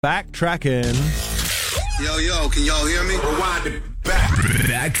BackTrackin. Yo, can y'all hear me? Rewind it back.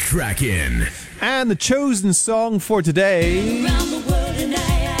 BackTrackin. And the chosen song for today. Around the world and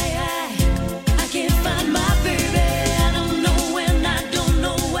I can't find my baby. I don't know when, I don't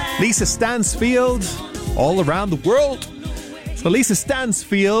know why. Lisa Stansfield, All Around the World. So Lisa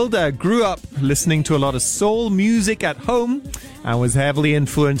Stansfield grew up listening to a lot of soul music at home and was heavily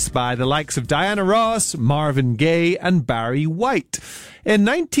influenced by the likes of Diana Ross, Marvin Gaye and Barry White. In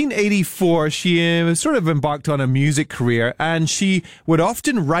 1984, she sort of embarked on a music career, and she would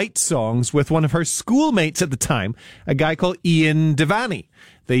often write songs with one of her schoolmates at the time, a guy called Ian Devaney.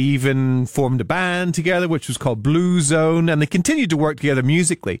 They even formed a band together, which was called Blue Zone, and they continued to work together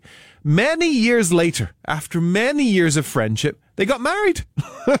musically. Many years later, after many years of friendship, they got married.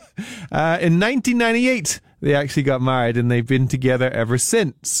 In 1998, they actually got married, and they've been together ever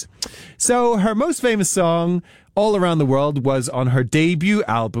since. So her most famous song, All Around the World, was on her debut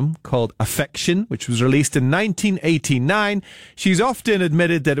album called Affection, which was released in 1989. She's often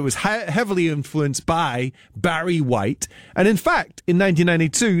admitted that it was heavily influenced by Barry White. And in fact, in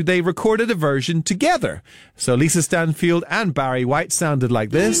 1992, they recorded a version together. So Lisa Stansfield and Barry White sounded like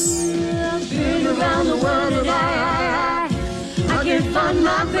this. I've been around the world and I can't find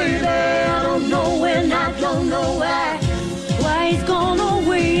my baby. I don't know when, I don't know why. Why he's gone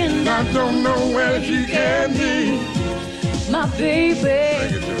away and I don't know where she can be. My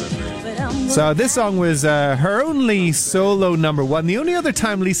baby. So this song was her only solo number one. The only other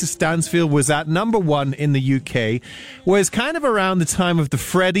time Lisa Stansfield was at number one in the UK was kind of around the time of the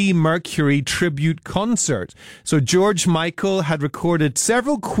Freddie Mercury tribute concert. So George Michael had recorded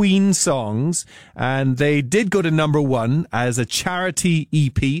several Queen songs, and they did go to number one as a charity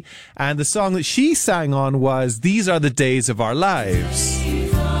EP. And the song that she sang on was These Are the Days of Our Lives.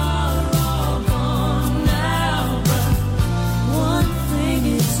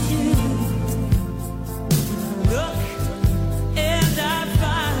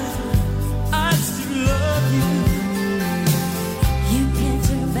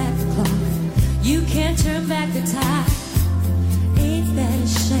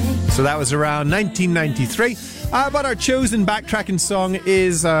 So that was around 1993. But our chosen BackTrackin song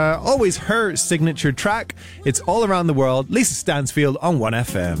is always her signature track. It's All Around the World, Lisa Stansfield on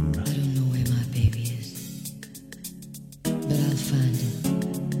 1FM. I don't know where my baby is, but I'll find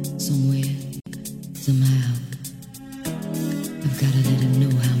it somewhere, somehow. I've got to let him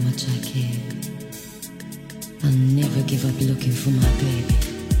know how much I care. I'll never give up looking for my baby.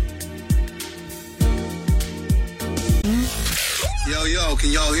 Yo,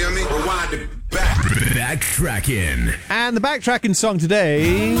 can y'all hear me? Rewind it back. BackTrackin. And the BackTrackin song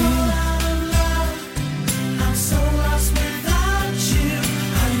today.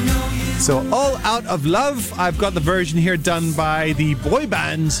 So All Out of Love. I've got the version here done by the boy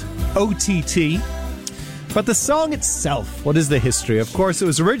band OTT. But the song itself, what is the history? Of course, it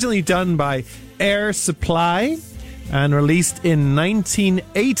was originally done by Air Supply and released in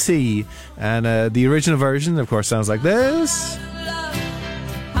 1980. And the original version, of course, sounds like this.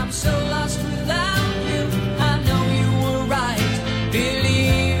 So lost without you. I know you were right,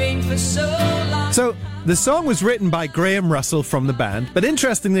 believing for so long. So the song was written by Graham Russell from the band, but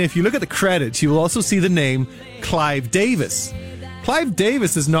interestingly, if you look at the credits, you will also see the name Clive Davis. Clive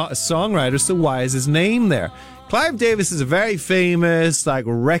Davis is not a songwriter, so why is his name there? Clive Davis is a very famous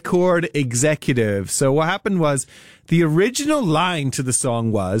record executive. So what happened was the original line to the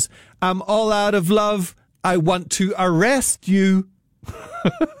song was, I'm all out of love, I want to arrest you.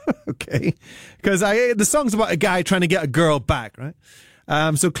 Okay, because the song's about a guy trying to get a girl back, right?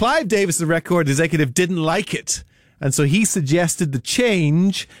 So Clive Davis, the record executive, didn't like it, and so he suggested the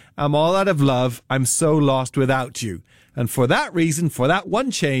change. I'm all out of love. I'm so lost without you. And for that reason, for that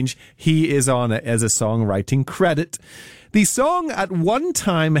one change, he is on it as a songwriting credit. The song at one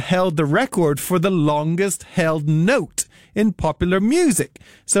time held the record for the longest held note in popular music.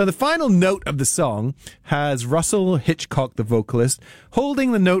 So the final note of the song has Russell Hitchcock, the vocalist,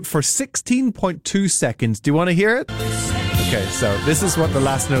 holding the note for 16.2 seconds. Do you want to hear it? Okay, so this is what the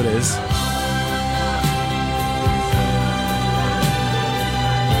last note is.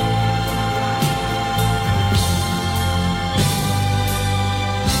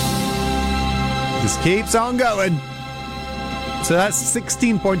 Just keeps on going. So that's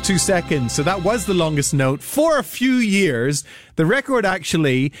 16.2 seconds. So that was the longest note for a few years. The record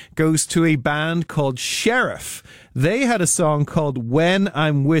actually goes to a band called Sheriff. They had a song called When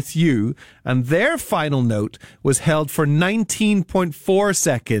I'm With You, and their final note was held for 19.4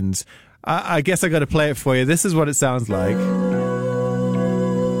 seconds. I guess I got to play it for you. This is what it sounds like.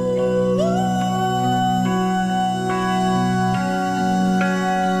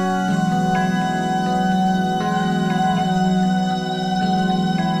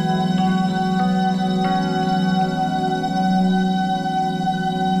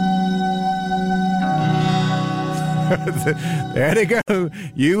 There they go.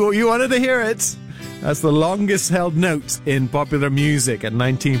 You wanted to hear it. That's the longest held note in popular music at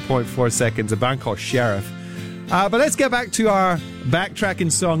 19.4 seconds. A band called Sheriff. But let's get back to our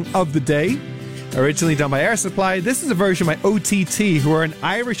backtracking song of the day. Originally done by Air Supply. This is a version by OTT, who are an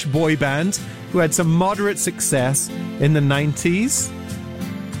Irish boy band who had some moderate success in the 90s.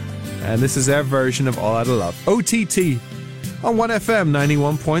 And this is their version of All Out of Love. OTT on 1FM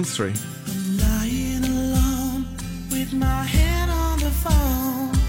 91.3.